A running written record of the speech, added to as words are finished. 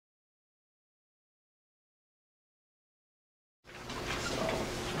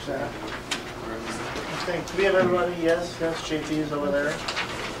Zach. Okay, do we have everybody? Yes, JP is over there.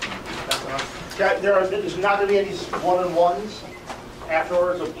 That's enough. There's not going to be any one-on-ones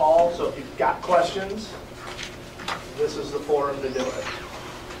afterwards with Paul, so if you've got questions, this is the forum to do it.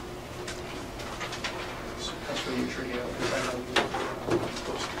 That's for you, Trio, because I know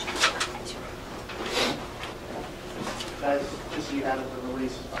guys, just so you have it, the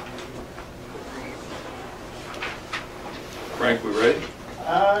release is behind you. Frank, we ready?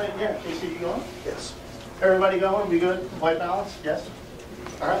 Yeah, Casey, you going? Yes. Everybody going? We good? White balance? Yes?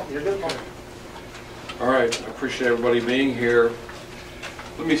 All right, you're good. All right, I appreciate everybody being here.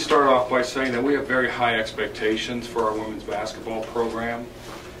 Let me start off by saying that we have very high expectations for our women's basketball program.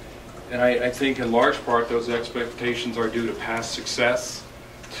 And I think in large part those expectations are due to past success,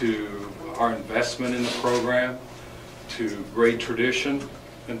 to our investment in the program, to great tradition,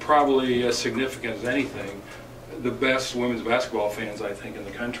 and probably as significant as anything, the best women's basketball fans, I think, in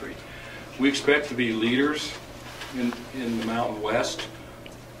the country. We expect to be leaders in the Mountain West.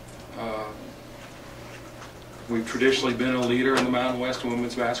 We've traditionally been a leader in the Mountain West in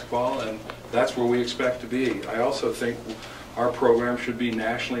women's basketball, and that's where we expect to be. I also think our program should be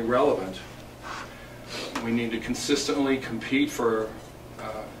nationally relevant. We need to consistently compete for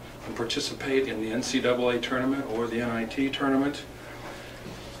and participate in the NCAA Tournament or the NIT Tournament,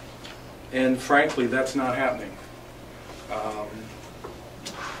 and frankly, that's not happening.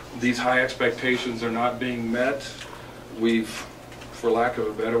 These high expectations are not being met. We've, for lack of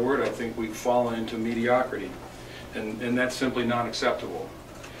a better word, I think we've fallen into mediocrity, and that's simply not acceptable.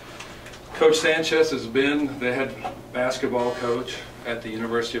 Coach Sanchez has been the head basketball coach at the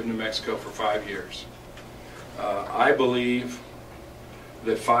University of New Mexico for 5 years. I believe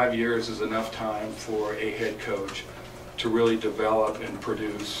that 5 years is enough time for a head coach to really develop and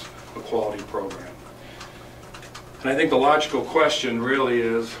produce a quality program. And I think the logical question really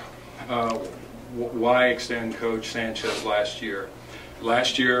is, why extend Coach Sanchez last year?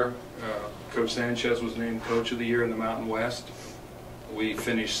 Last year, Coach Sanchez was named Coach of the Year in the Mountain West. We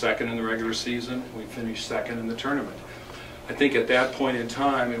finished second in the regular season. We finished second in the tournament. I think at that point in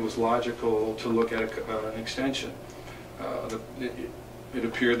time, it was logical to look at an extension. It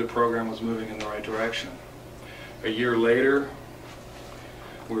appeared the program was moving in the right direction. A year later,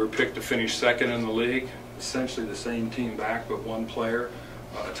 we were picked to finish second in the league, essentially the same team back, but one player,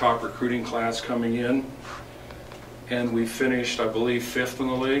 a top recruiting class coming in, and we finished, I believe, 5th in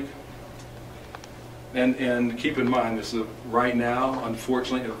the league. And keep in mind, this is right now,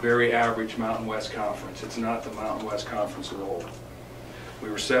 unfortunately, a very average Mountain West Conference. It's not the Mountain West Conference of old. We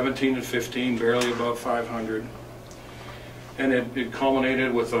were 17-15, barely above 500, and it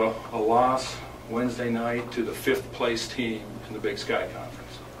culminated with a loss Wednesday night to the 5th place team in the Big Sky Conference.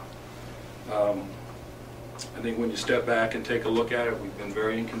 I think when you step back and take a look at it, we've been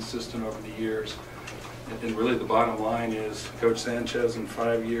very inconsistent over the years. And really the bottom line is Coach Sanchez in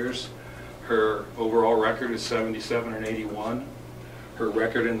 5 years, her overall record is 77-81. Her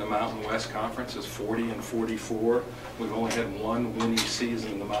record in the Mountain West Conference is 40-44. We've only had one winning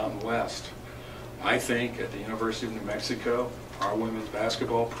season in the Mountain West. I think at the University of New Mexico, our women's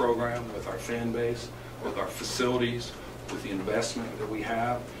basketball program, with our fan base, with our facilities, with the investment that we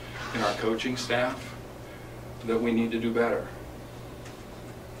have in our coaching staff, that we need to do better.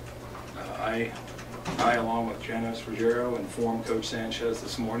 I along with Janice Ruggiero, informed Coach Sanchez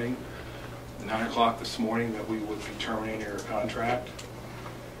this morning, 9 o'clock this morning, that we would be terminating her contract.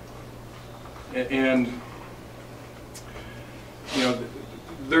 And you know,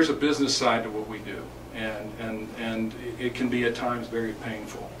 there's a business side to what we do, and it can be at times very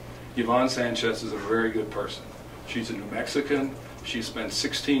painful. Yvonne Sanchez is a very good person. She's a New Mexican. She spent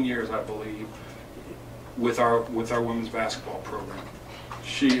 16 years, I believe, with our women's basketball program.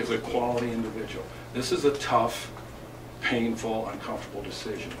 She is a quality individual. This is a tough, painful, uncomfortable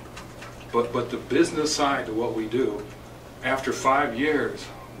decision. But the business side to what we do, after 5 years,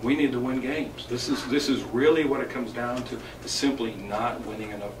 we need to win games. This is really what it comes down to, is simply not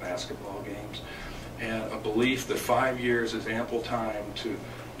winning enough basketball games, and a belief that 5 years is ample time to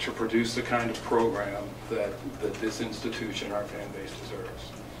produce the kind of program that this institution, our fan base,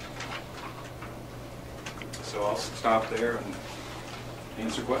 deserves. So I'll stop there and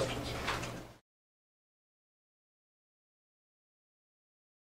answer questions.